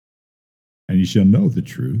and you shall know the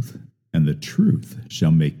truth, and the truth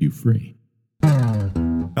shall make you free.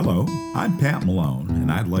 Hello, I'm Pat Malone,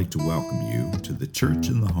 and I'd like to welcome you to the Church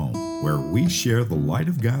in the Home, where we share the light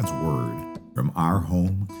of God's Word from our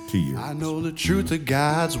home to yours. I know the truth of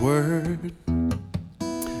God's Word,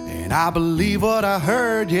 and I believe what I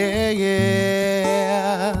heard, yeah.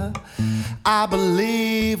 I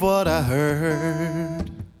believe what I heard.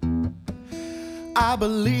 I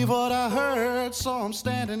believe what I heard, so I'm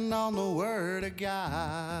standing on the Word of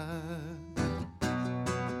God.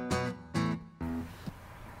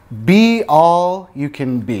 Be all you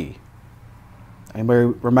can be.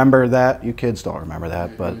 Anybody remember that? You kids don't remember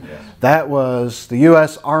that, but that was the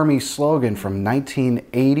U.S. Army slogan from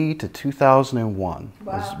 1980 to 2001.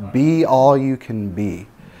 Was be all you can be.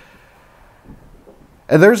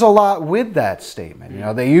 And there's a lot with that statement. You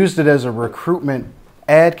know, they used it as a recruitment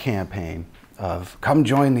ad campaign of come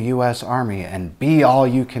join the U.S. Army and be all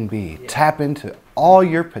you can be. Tap into all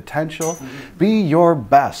your potential. Be your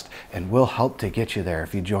best, and we'll help to get you there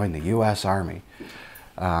if you join the U.S. Army.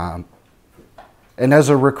 And as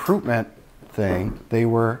a recruitment thing, they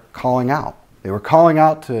were calling out. They were calling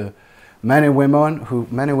out to men and women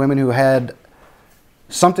who had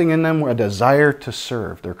something in them, a desire to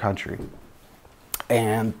serve their country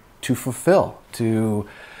and to fulfill, to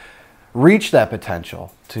reach that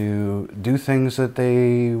potential, to do things that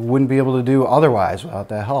they wouldn't be able to do otherwise without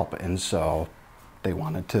that help. And so they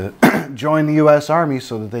wanted to join the U.S. Army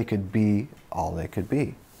so that they could be all they could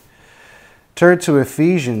be. Turn to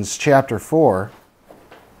Ephesians chapter 4.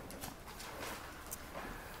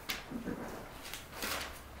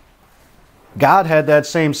 God had that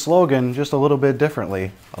same slogan just a little bit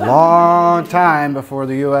differently, a long time before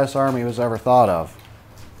the U.S. Army was ever thought of.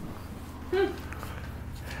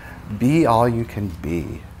 Be all you can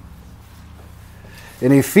be.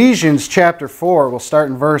 In Ephesians chapter 4, we'll start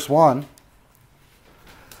in verse 1.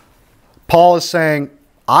 Paul is saying,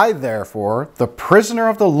 I therefore, the prisoner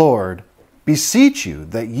of the Lord, beseech you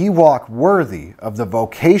that ye walk worthy of the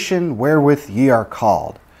vocation wherewith ye are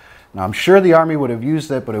called. Now, I'm sure the Army would have used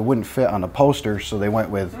it, but it wouldn't fit on a poster, so they went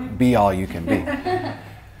with be all you can be.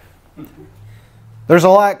 There's a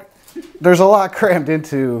lot crammed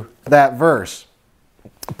into that verse.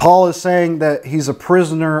 Paul is saying that he's a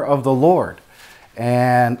prisoner of the Lord,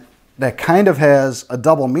 and that kind of has a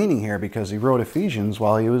double meaning here because he wrote Ephesians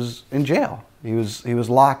while he was in jail. He was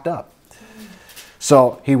locked up.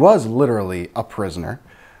 So he was literally a prisoner,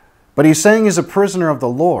 but he's saying he's a prisoner of the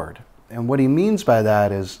Lord. And what he means by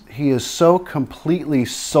that is he is so completely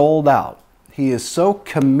sold out. He is so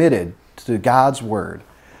committed to God's word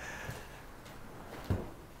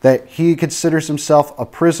that he considers himself a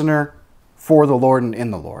prisoner for the Lord and in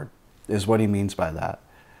the Lord, is what he means by that.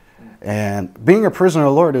 And being a prisoner of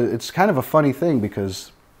the Lord, it's kind of a funny thing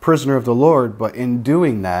because prisoner of the Lord, but in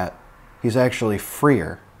doing that, he's actually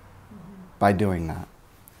freer by doing that.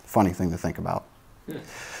 Funny thing to think about.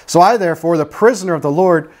 So I, therefore, the prisoner of the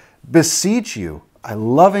Lord, beseech you, I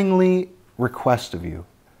lovingly request of you,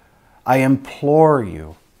 I implore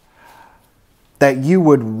you, that you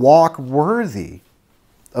would walk worthy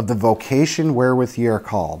of the vocation wherewith ye are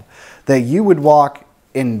called, that you would walk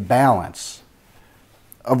in balance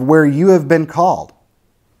of where you have been called,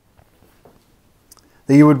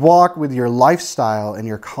 that you would walk with your lifestyle and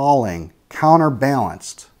your calling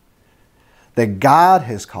counterbalanced, that God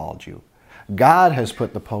has called you. God has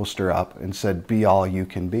put the poster up and said, be all you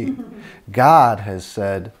can be. God has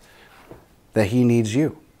said that he needs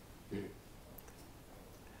you.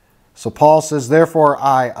 So Paul says, therefore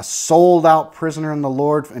I, a sold out prisoner in the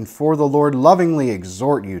Lord and for the Lord, lovingly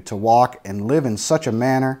exhort you to walk and live in such a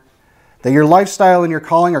manner that your lifestyle and your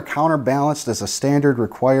calling are counterbalanced as a standard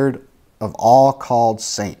required of all called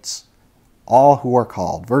saints, all who are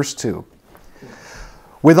called. Verse 2.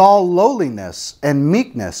 With all lowliness and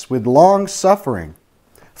meekness, with long suffering,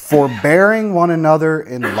 forbearing one another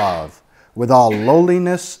in love, with all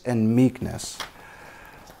lowliness and meekness.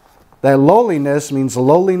 That lowliness means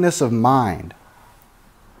lowliness of mind.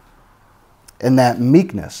 And that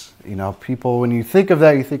meekness, people, when you think of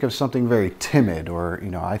that, you think of something very timid, or,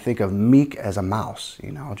 I think of meek as a mouse,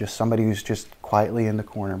 just somebody who's just quietly in the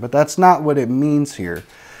corner. But that's not what it means here.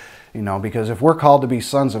 Because if we're called to be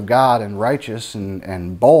sons of God and righteous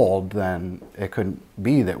and bold, then it couldn't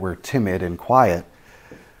be that we're timid and quiet.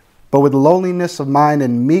 But with lowliness of mind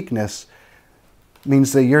and meekness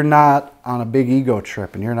means that you're not on a big ego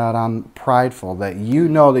trip and you're not on prideful, that you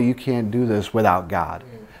know that you can't do this without God,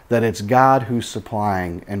 that it's God who's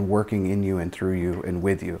supplying and working in you and through you and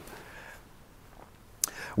with you.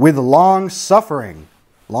 With long suffering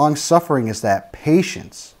is that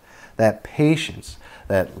patience,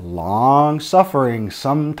 that long suffering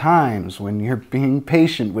sometimes when you're being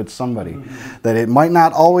patient with somebody, that it might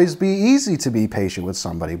not always be easy to be patient with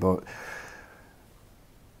somebody, but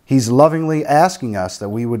he's lovingly asking us that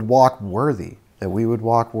we would walk worthy, that we would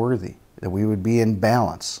be in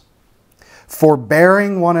balance.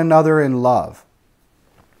 Forbearing one another in love.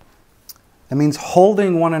 That means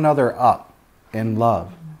holding one another up in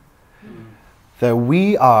love. That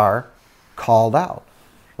we are called out.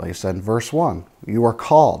 Like I said in verse 1, you are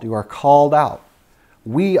called out.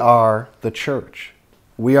 We are the church.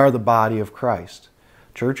 We are the body of Christ.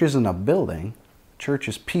 Church isn't a building, church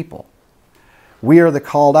is people. We are the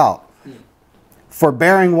called out.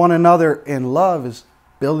 Forbearing one another in love is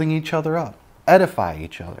building each other up, edify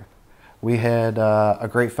each other. We had a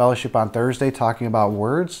great fellowship on Thursday talking about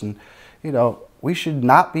words, and we should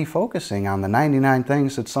not be focusing on the 99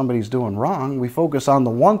 things that somebody's doing wrong. We focus on the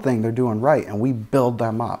one thing they're doing right, and we build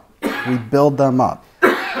them up. We build them up.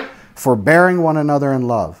 Forbearing one another in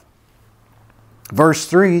love. Verse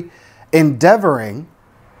 3, endeavoring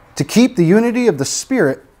to keep the unity of the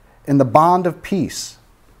Spirit in the bond of peace.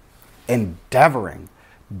 Endeavoring,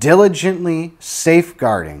 diligently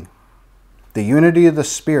safeguarding the unity of the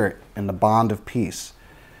Spirit in the bond of peace.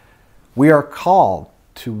 We are called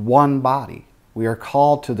to one body. We are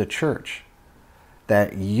called to the church.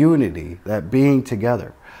 That unity, that being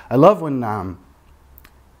together. I love when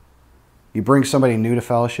you bring somebody new to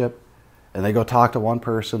fellowship and they go talk to one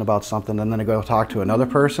person about something, and then they go talk to another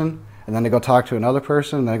person, and then they go talk to another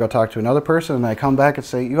person, and then they go talk to another person, and they come back and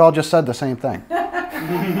say, you all just said the same thing.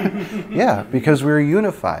 Yeah, because we're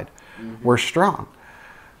unified. We're strong.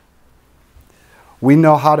 We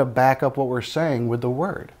know how to back up what we're saying with the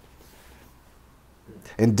Word.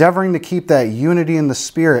 Endeavoring to keep that unity in the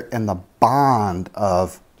Spirit and the bond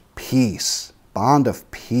of peace. Bond of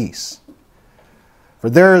peace. For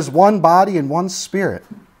there is one body and one Spirit,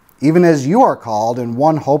 even as you are called in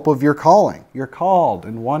one hope of your calling. You're called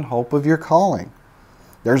in one hope of your calling.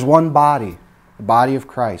 There's one body, the body of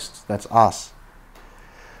Christ. That's us.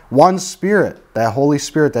 One Spirit, that Holy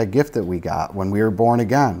Spirit, that gift that we got when we were born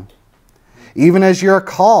again. Even as you're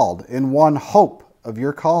called in one hope of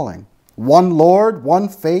your calling. One Lord, one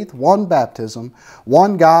faith, one baptism,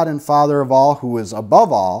 one God and Father of all, who is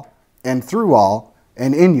above all, and through all,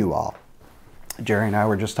 and in you all. Jerry and I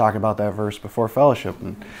were just talking about that verse before fellowship.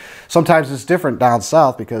 And sometimes it's different down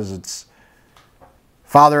south because it's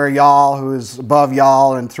Father of y'all, who is above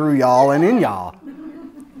y'all, and through y'all, and in y'all.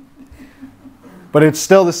 But it's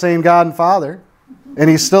still the same God and Father. And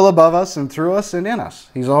He's still above us and through us and in us.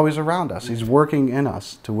 He's always around us. He's working in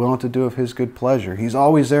us to will and to do of His good pleasure. He's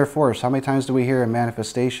always there for us. How many times do we hear in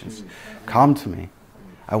manifestations? Come to me.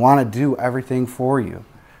 I want to do everything for you.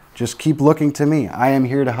 Just keep looking to me. I am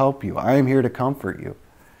here to help you. I am here to comfort you.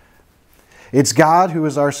 It's God who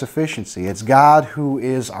is our sufficiency. It's God who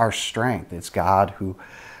is our strength. It's God who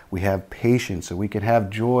we have patience and we can have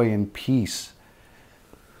joy and peace.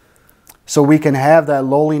 So we can have that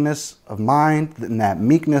lowliness of mind and that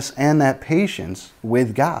meekness and that patience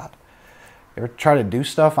with God. You ever try to do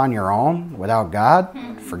stuff on your own without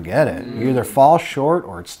God? Forget it. You either fall short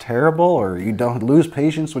or it's terrible or you don't lose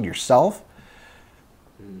patience with yourself.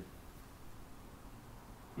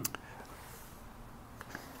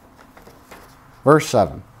 Verse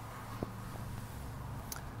 7.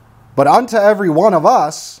 But unto every one of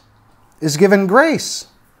us is given grace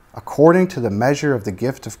according to the measure of the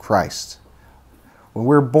gift of Christ. When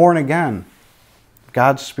we're born again,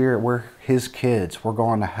 God's Spirit, we're His kids. We're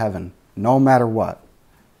going to heaven, no matter what.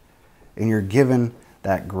 And you're given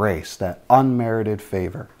that grace, that unmerited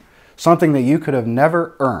favor. Something that you could have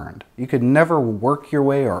never earned. You could never work your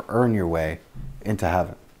way or earn your way into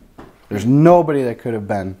heaven. There's nobody that could have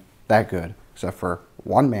been that good except for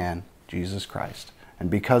one man, Jesus Christ. And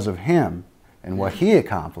because of Him and what He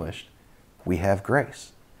accomplished, we have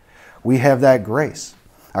grace. We have that grace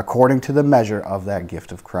according to the measure of that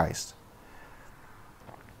gift of Christ.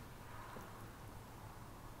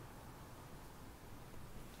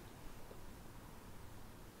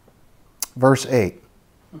 Verse 8.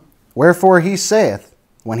 Wherefore He saith,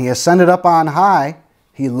 when He ascended up on high,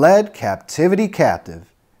 He led captivity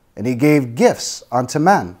captive, and He gave gifts unto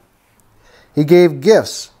men. He gave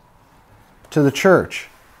gifts to the church.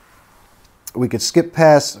 We could skip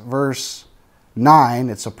past verse 9.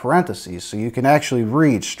 It's a parenthesis, so you can actually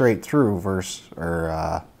read straight through verses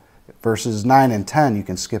 9 and 10. You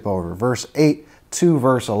can skip over verse 8 to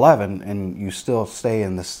verse 11, and you still stay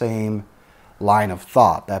in the same line of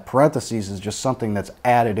thought. That parenthesis is just something that's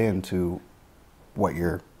added into what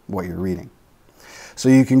you're reading. So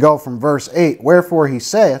you can go from verse 8, wherefore He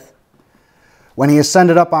saith, When he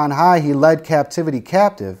ascended up on high, he led captivity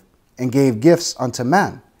captive and gave gifts unto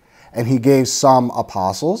men. And he gave some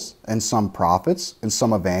apostles, and some prophets, and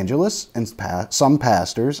some evangelists, and some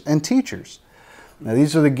pastors and teachers. Now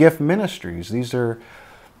these are the gift ministries. These are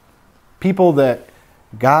people that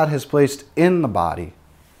God has placed in the body,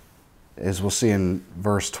 as we'll see in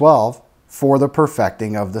verse 12, for the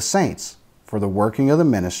perfecting of the saints, for the working of the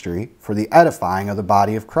ministry, for the edifying of the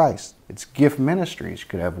body of Christ. It's gift ministries.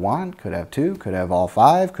 Could have one, could have two, could have all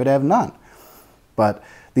five, could have none. But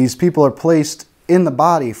these people are placed in the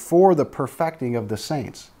body for the perfecting of the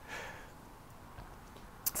saints,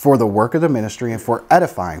 for the work of the ministry, and for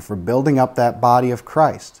edifying, for building up that body of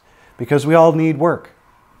Christ. Because we all need work.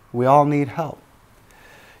 We all need help.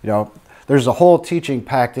 You know, there's a whole teaching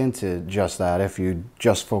packed into just that if you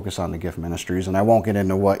just focus on the gift ministries, and I won't get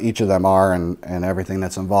into what each of them are and everything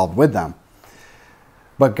that's involved with them.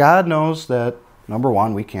 But God knows that, number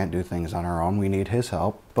one, we can't do things on our own. We need His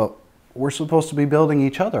help. But we're supposed to be building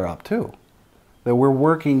each other up too. That we're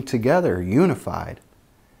working together, unified,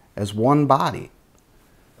 as one body,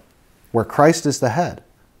 where Christ is the head.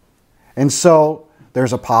 And so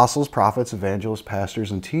there's apostles, prophets, evangelists,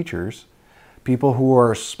 pastors, and teachers, people who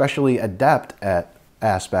are especially adept at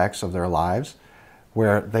aspects of their lives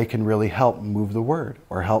where they can really help move the word,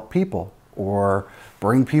 or help people, or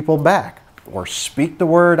bring people back, or speak the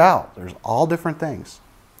word out. There's all different things.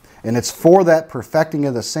 And it's for that perfecting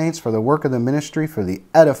of the saints, for the work of the ministry, for the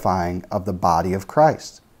edifying of the body of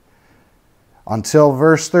Christ. Until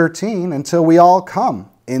verse 13, until we all come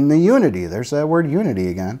in the unity. There's that word unity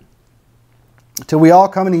again. Till we all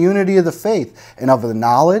come in the unity of the faith and of the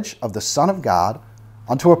knowledge of the Son of God,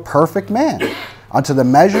 unto a perfect man, unto the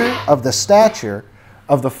measure of the stature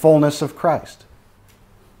of the fullness of Christ.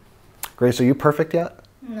 Grace, are you perfect yet?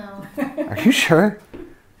 No. Are you sure?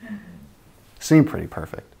 Seem pretty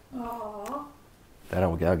perfect. Aww.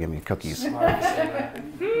 That'll give me cookies.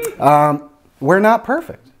 We're not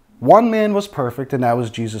perfect. One man was perfect, and that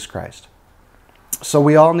was Jesus Christ. So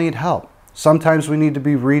we all need help. Sometimes we need to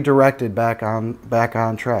be redirected back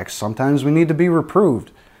on track. Sometimes we need to be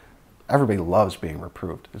reproved. Everybody loves being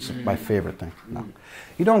reproved. It's my favorite thing. No.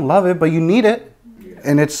 You don't love it, but you need it.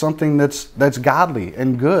 And it's something that's godly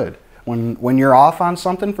and good. When you're off on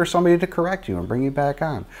something, for somebody to correct you and bring you back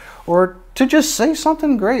on. Or to just say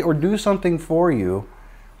something great or do something for you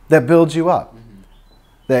that builds you up.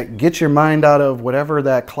 That gets your mind out of whatever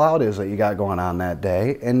that cloud is that you got going on that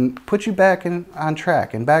day and puts you back on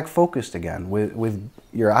track and back focused again with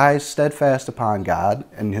your eyes steadfast upon God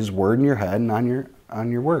and His Word in your head and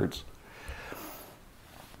on your words.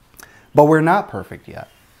 But we're not perfect yet.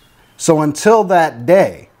 So until that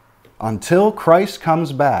day, until Christ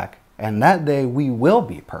comes back, and that day we will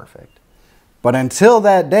be perfect. But until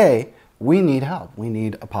that day, we need help. We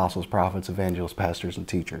need apostles, prophets, evangelists, pastors, and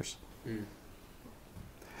teachers.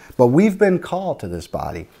 But we've been called to this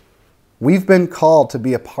body. We've been called to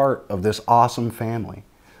be a part of this awesome family,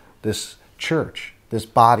 this church, this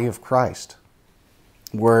body of Christ,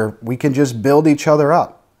 where we can just build each other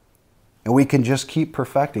up and we can just keep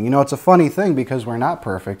perfecting. You know, it's a funny thing because we're not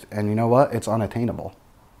perfect, and you know what? It's unattainable.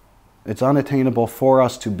 It's unattainable for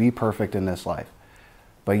us to be perfect in this life.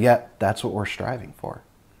 But yet, that's what we're striving for.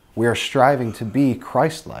 We are striving to be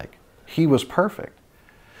Christ-like. He was perfect.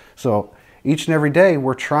 So each and every day,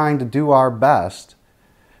 we're trying to do our best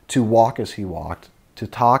to walk as He walked, to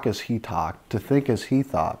talk as He talked, to think as He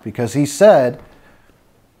thought. Because He said,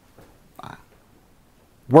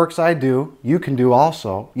 works I do, you can do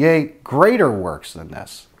also, yea, greater works than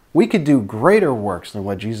this. We could do greater works than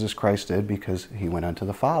what Jesus Christ did because He went unto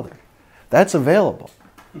the Father. That's available.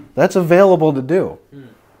 That's available to do.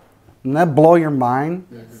 Doesn't that blow your mind?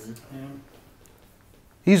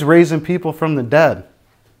 He's raising people from the dead.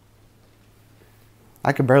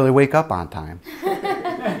 I could barely wake up on time.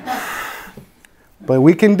 But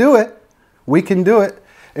we can do it. We can do it.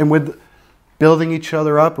 And with building each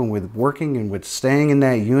other up and with working and with staying in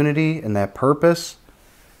that unity and that purpose,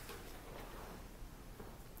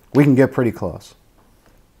 we can get pretty close.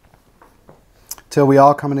 Till we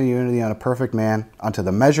all come into unity on a perfect man, unto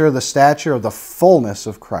the measure of the stature of the fullness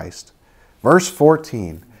of Christ. Verse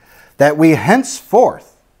 14, that we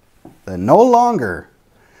henceforth, that no longer,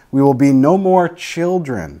 we will be no more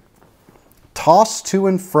children, tossed to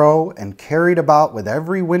and fro and carried about with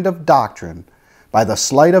every wind of doctrine, by the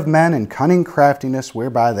sleight of men and cunning craftiness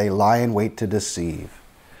whereby they lie in wait to deceive.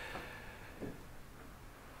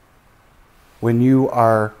 When you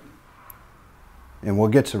are, and we'll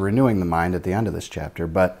get to renewing the mind at the end of this chapter,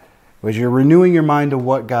 but as you're renewing your mind to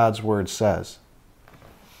what God's Word says,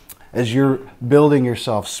 as you're building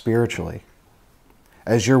yourself spiritually,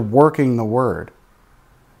 as you're working the Word,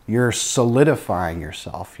 you're solidifying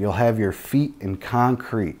yourself. You'll have your feet in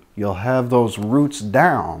concrete. You'll have those roots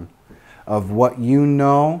down of what you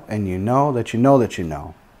know, and you know that you know that you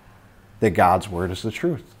know that God's Word is the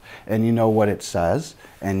truth. And you know what it says,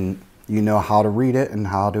 and you know how to read it and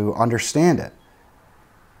how to understand it.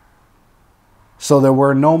 So that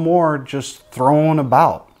we're no more just thrown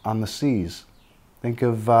about on the seas. Think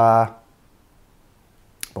of, I've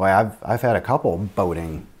had a couple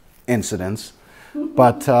boating incidents.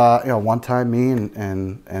 But one time me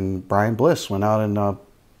and Brian Bliss went out in a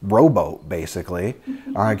rowboat, basically,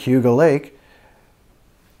 on Cayuga Lake.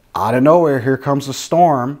 Out of nowhere, here comes a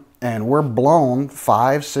storm, and we're blown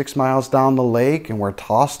 5-6 miles down the lake, and we're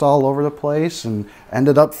tossed all over the place, and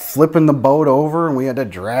ended up flipping the boat over, and we had to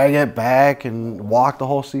drag it back and walk the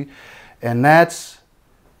whole sea. And that's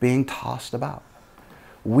being tossed about.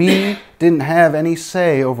 We didn't have any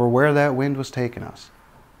say over where that wind was taking us.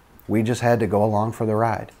 We just had to go along for the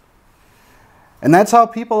ride. And that's how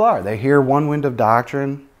people are. They hear one wind of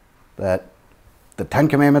doctrine that the 10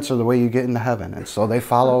 Commandments are the way you get into heaven. And so they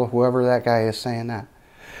follow whoever that guy is saying that.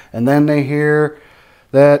 And then they hear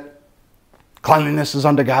that cleanliness is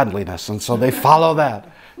unto godliness. And so they follow that.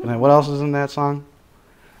 And then what else is in that song?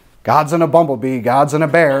 God's in a bumblebee, God's in a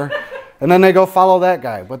bear. And then they go follow that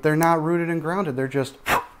guy. But they're not rooted and grounded. They're just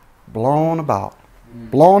blown about.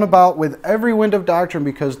 Blown about with every wind of doctrine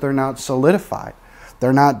because they're not solidified.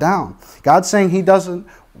 They're not down. God's saying He doesn't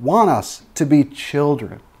want us to be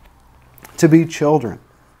children. To be children.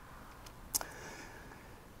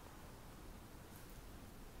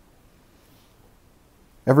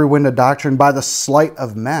 Every wind of doctrine by the sleight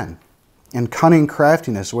of men and cunning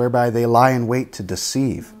craftiness whereby they lie in wait to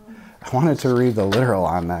deceive. I wanted to read the literal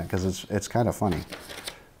on that because it's kind of funny.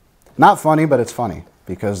 Not funny, but it's funny.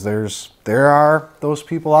 Because there are those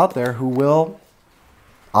people out there who will,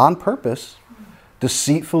 on purpose,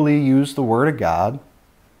 deceitfully use the Word of God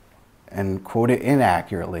and quote it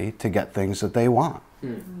inaccurately to get things that they want.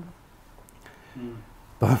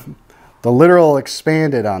 The literal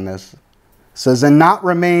expanded on this says, and not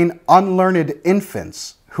remain unlearned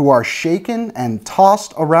infants who are shaken and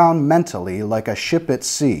tossed around mentally like a ship at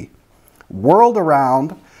sea, whirled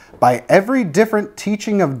around by every different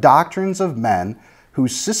teaching of doctrines of men who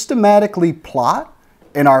systematically plot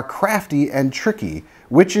and are crafty and tricky,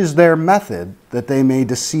 which is their method that they may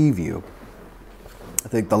deceive you. I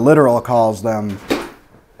think the literal calls them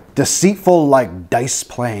deceitful like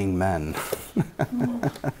dice-playing men.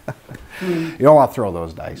 You don't want to throw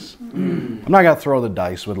those dice. I'm not going to throw the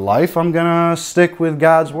dice with life. I'm going to stick with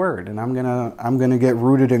God's Word, and I'm going to get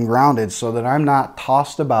rooted and grounded so that I'm not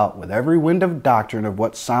tossed about with every wind of doctrine of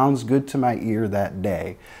what sounds good to my ear that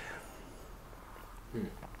day.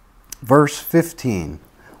 Verse 15,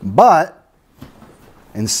 but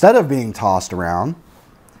instead of being tossed around,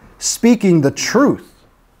 speaking the truth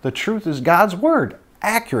is God's Word,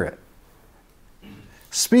 accurate.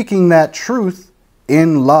 Speaking that truth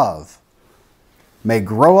in love, may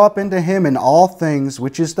grow up into Him in all things,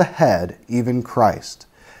 which is the head, even Christ.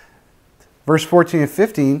 Verse 14 and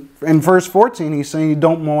 15, in verse 14, he's saying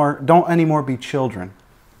don't anymore be children.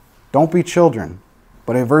 Don't be children.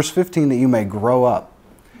 But in verse 15, that you may grow up.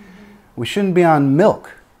 We shouldn't be on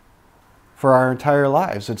milk for our entire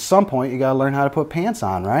lives. At some point, you got to learn how to put pants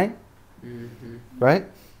on, right? Mm-hmm. Right?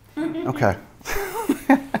 Okay.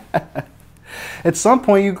 At some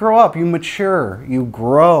point, you grow up, you mature, you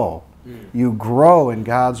grow. You grow in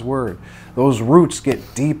God's Word. Those roots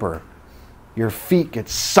get deeper. Your feet get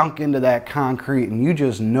sunk into that concrete, and you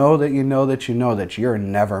just know that you know that you know that you're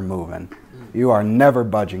never moving. You are never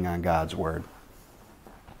budging on God's Word.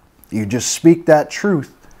 You just speak that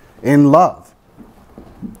truth in love,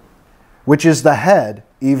 which is the head,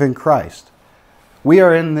 even Christ. We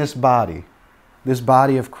are in this body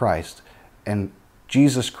of Christ, and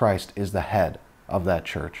Jesus Christ is the head of that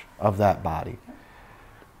church, of that body.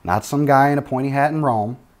 Not some guy in a pointy hat in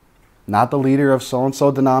Rome, not the leader of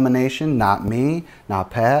so-and-so denomination, not me, not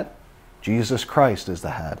Pat. Jesus Christ is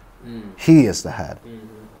the head. He is the head.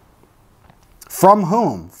 From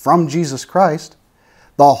whom? From Jesus Christ,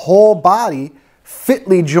 the whole body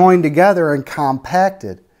fitly joined together and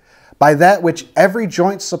compacted by that which every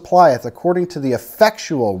joint supplieth according to the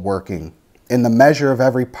effectual working in the measure of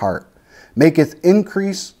every part, maketh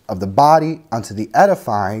increase of the body unto the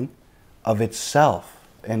edifying of itself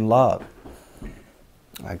in love.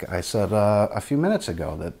 Like I said a few minutes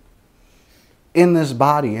ago, that in this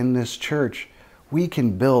body, in this church, we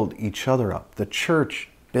can build each other up. The church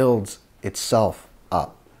builds itself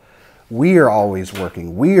up. We are always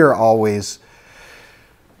working. We are always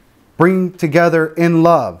bringing together in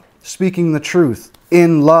love, speaking the truth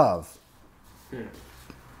in love. You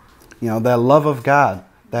know, that love of God,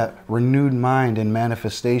 that renewed mind and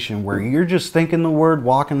manifestation where you're just thinking the word,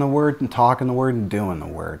 walking the word, and talking the word, and doing the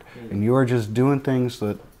word. And you're just doing things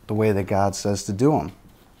the way that God says to do them.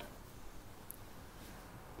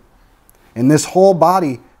 And this whole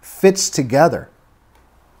body fits together.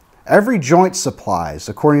 Every joint supplies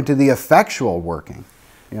according to the effectual working.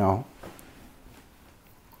 You know,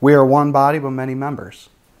 we are one body but many members.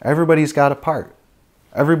 Everybody's got a part.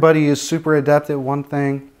 Everybody is super adept at one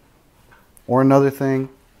thing or another thing,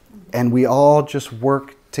 and we all just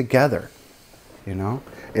work together. You know,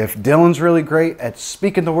 if Dylan's really great at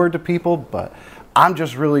speaking the word to people, but I'm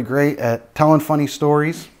just really great at telling funny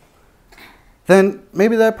stories, then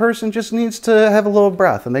maybe that person just needs to have a little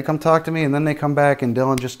breath, and they come talk to me, and then they come back, and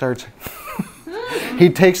Dylan just starts, he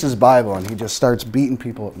takes his Bible, and he just starts beating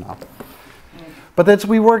people. No. But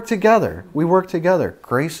we work together. We work together.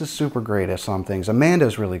 Grace is super great at some things.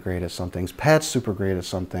 Amanda's really great at some things. Pat's super great at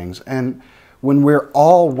some things. And when we're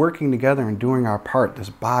all working together and doing our part, this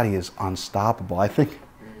body is unstoppable. I think,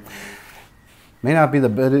 may not be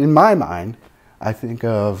but in my mind, I think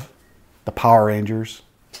of the Power Rangers.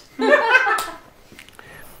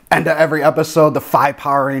 And every episode, the 5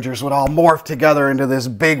 Power Rangers would all morph together into this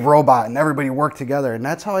big robot, and everybody work together. And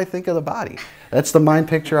that's how I think of the body. That's the mind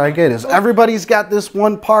picture I get, is everybody's got this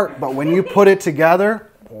one part, but when you put it together,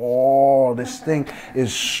 oh, this thing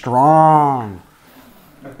is strong.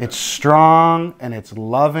 It's strong, and it's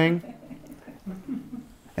loving,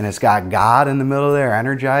 and it's got God in the middle there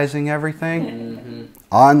energizing everything.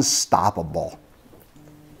 Unstoppable.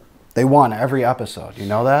 They won every episode. You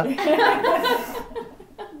know that?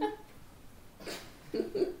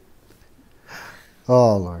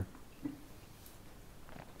 Oh, Lord.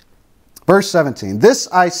 Verse 17. This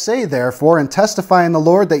I say, therefore, and testify in the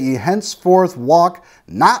Lord, that ye henceforth walk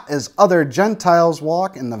not as other Gentiles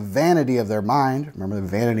walk, in the vanity of their mind. Remember, the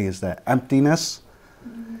vanity is that emptiness.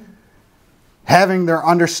 Having their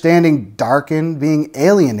understanding darkened, being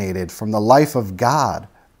alienated from the life of God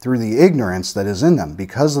through the ignorance that is in them,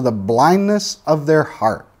 because of the blindness of their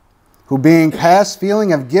heart, who being past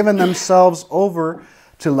feeling have given themselves over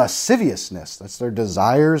to lasciviousness, that's their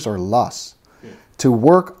desires or lusts, to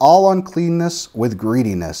work all uncleanness with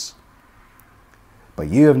greediness. But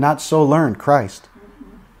you have not so learned Christ.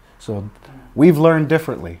 So we've learned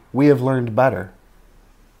differently. We have learned better.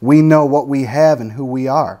 We know what we have and who we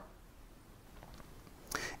are.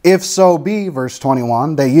 If so be, verse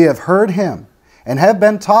 21, that ye have heard him, and have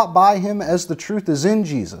been taught by him as the truth is in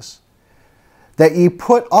Jesus, that ye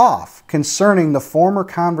put off concerning the former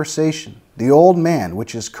conversation the old man,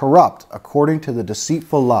 which is corrupt according to the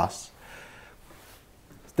deceitful lusts.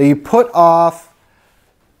 That you put off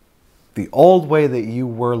the old way that you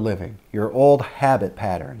were living, your old habit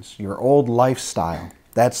patterns, your old lifestyle.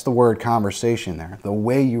 That's the word conversation there, the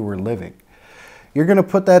way you were living. You're going to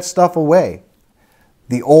put that stuff away.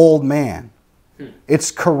 The old man. It's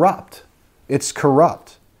corrupt. It's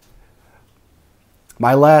corrupt.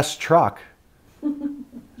 My last truck,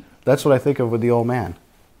 that's what I think of with the old man.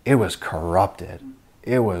 It was corrupted.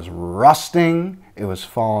 It was rusting. It was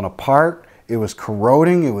falling apart. It was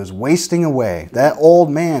corroding. It was wasting away. That old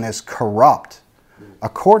man is corrupt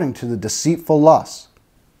according to the deceitful lusts.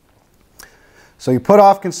 So you put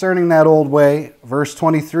off concerning that old way, verse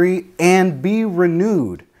 23, and be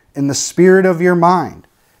renewed in the spirit of your mind.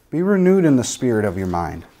 Be renewed in the spirit of your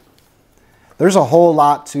mind. There's a whole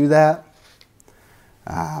lot to that.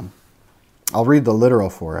 I'll read the literal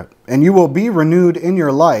for it. And you will be renewed in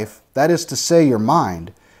your life, that is to say your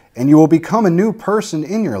mind, and you will become a new person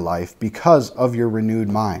in your life because of your renewed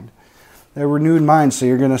mind. That renewed mind, so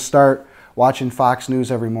you're going to start watching Fox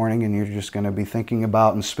News every morning and you're just going to be thinking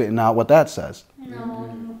about and spitting out what that says.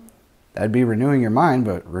 No. That'd be renewing your mind,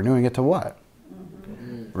 but renewing it to what?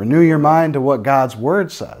 Renew your mind to what God's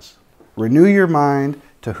Word says. Renew your mind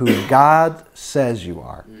to who God says you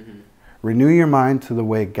are. Renew your mind to the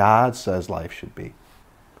way God says life should be.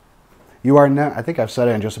 You are I think I've said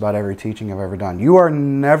it in just about every teaching I've ever done. You are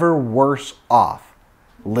never worse off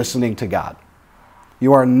listening to God.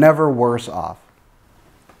 You are never worse off.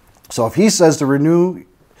 So if he says to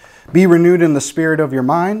be renewed in the spirit of your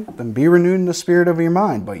mind, then be renewed in the spirit of your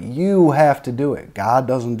mind. But you have to do it. God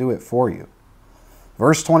doesn't do it for you.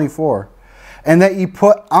 Verse 24, and that ye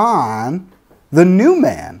put on the new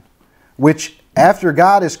man, which after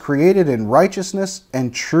God is created in righteousness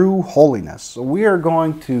and true holiness. So we are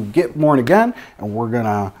going to get born again, and we're going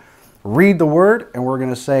to read the Word, and we're going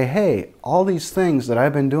to say, hey, all these things that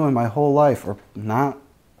I've been doing my whole life are not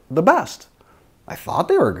the best. I thought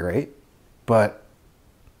they were great, but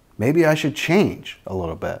maybe I should change a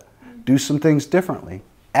little bit. Do some things differently.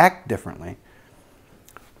 Act differently.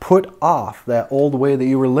 Put off that old way that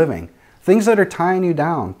you were living. Things that are tying you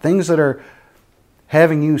down. Things that are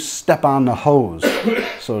having you step on the hose,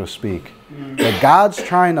 so to speak. That God's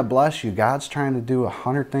trying to bless you. God's trying to do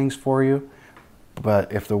 100 things for you.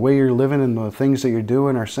 But if the way you're living and the things that you're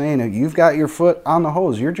doing are saying that you've got your foot on the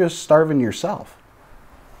hose, you're just starving yourself.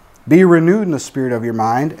 Be renewed in the spirit of your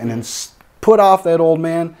mind, and then put off that old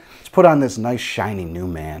man. Let's put on this nice, shiny new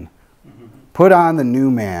man. Put on the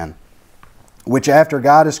new man, which after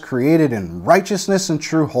God is created in righteousness and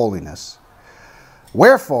true holiness.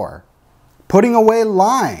 Wherefore, putting away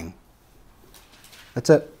lying. That's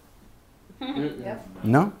it. Yep.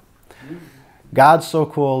 No? God's so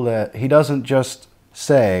cool that he doesn't just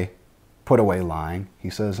say, put away lying. He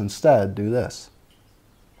says, instead, do this.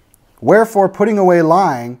 Wherefore, putting away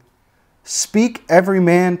lying, speak every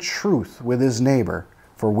man truth with his neighbor,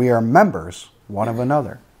 for we are members one of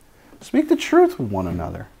another. Speak the truth with one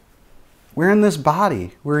another. We're in this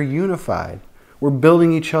body. We're unified. We're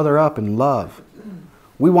building each other up in love.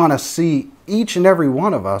 We want to see each and every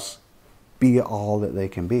one of us be all that they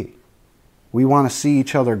can be. We want to see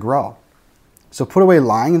each other grow. So put away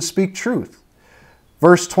lying and speak truth.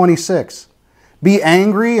 Verse 26. Be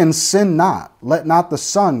angry and sin not. Let not the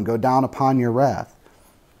sun go down upon your wrath.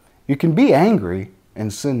 You can be angry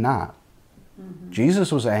and sin not.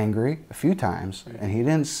 Jesus was angry a few times and he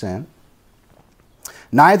didn't sin.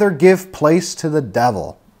 Neither give place to the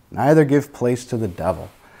devil. Neither give place to the devil.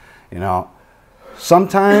 You know,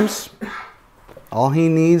 sometimes all he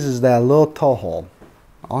needs is that little toehold.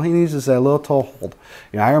 All he needs is that little toehold.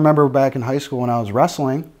 You know, I remember back in high school when I was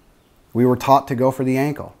wrestling, we were taught to go for the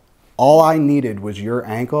ankle. All I needed was your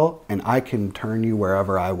ankle, and I can turn you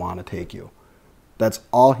wherever I want to take you. That's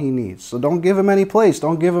all he needs. So don't give him any place.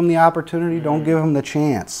 Don't give him the opportunity. Don't give him the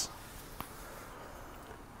chance.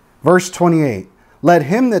 Verse 28. Let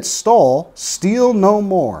him that stole steal no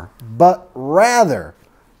more, but rather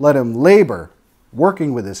let him labor,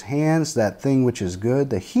 working with his hands that thing which is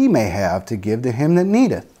good, that he may have to give to him that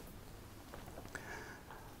needeth.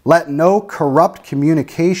 Let no corrupt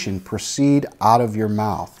communication proceed out of your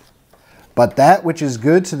mouth, but that which is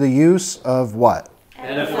good to the use of what?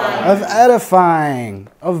 Edifying. Of edifying,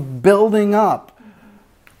 of building up.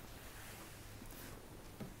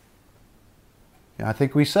 Yeah, I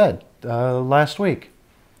think we said last week,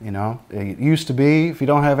 you know, it used to be if you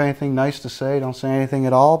don't have anything nice to say, don't say anything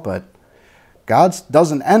at all, but God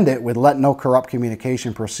doesn't end it with let no corrupt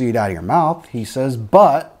communication proceed out of your mouth. He says,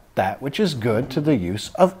 but that which is good to the use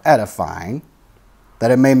of edifying,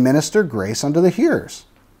 that it may minister grace unto the hearers.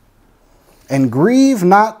 And grieve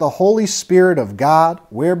not the Holy Spirit of God,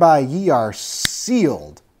 whereby ye are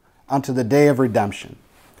sealed unto the day of redemption.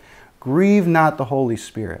 Grieve not the Holy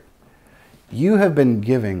Spirit. You have been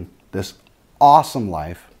giving this awesome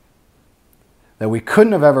life that we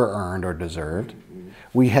couldn't have ever earned or deserved.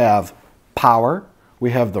 We have power.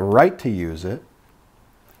 We have the right to use it.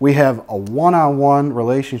 We have a one-on-one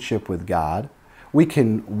relationship with God. We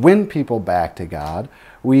can win people back to God.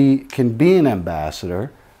 We can be an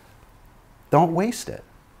ambassador. Don't waste it.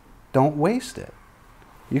 Don't waste it.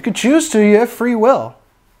 You could choose to. You have free will.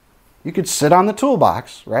 You could sit on the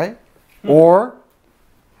toolbox, right? Or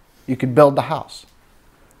you could build the house.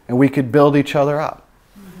 And we could build each other up.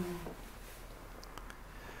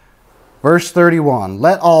 Verse 31,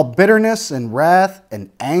 let all bitterness and wrath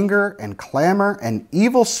and anger and clamor and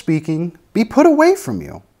evil speaking be put away from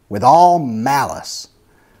you with all malice.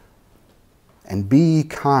 And be ye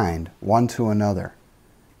kind one to another,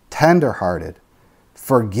 tender-hearted,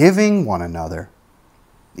 forgiving one another,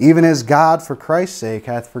 even as God for Christ's sake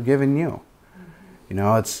hath forgiven you. You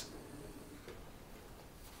know, it's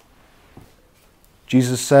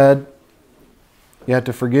Jesus said you have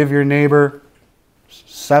to forgive your neighbor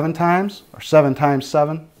 7 times, or 7 times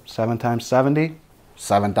 7, 7 times 70,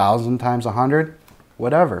 7,000 times 100,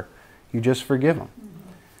 whatever. You just forgive them.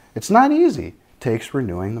 It's not easy. It takes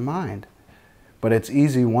renewing the mind. But it's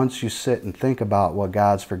easy once you sit and think about what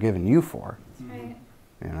God's forgiven you for. Right.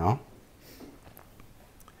 You know?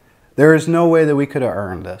 There is no way that we could have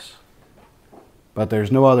earned this. But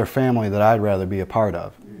there's no other family that I'd rather be a part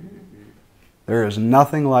of. There is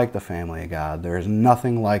nothing like the family of God. There is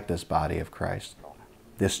nothing like this body of Christ.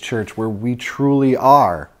 This church where we truly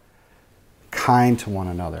are kind to one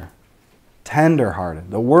another,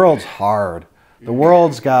 tender-hearted. The world's hard. The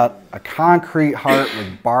world's got a concrete heart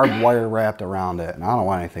with barbed wire wrapped around it, and I don't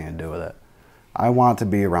want anything to do with it. I want to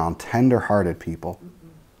be around tender-hearted people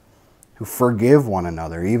who forgive one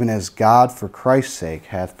another, even as God for Christ's sake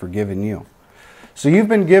hath forgiven you. So you've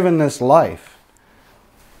been given this life.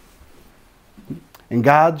 And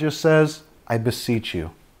God just says, I beseech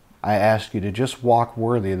you, I ask you to just walk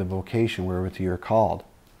worthy of the vocation wherewith you are called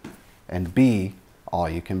and be all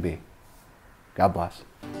you can be. God bless.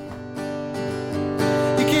 You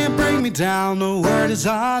can't bring me down, the word is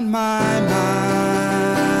on my mind.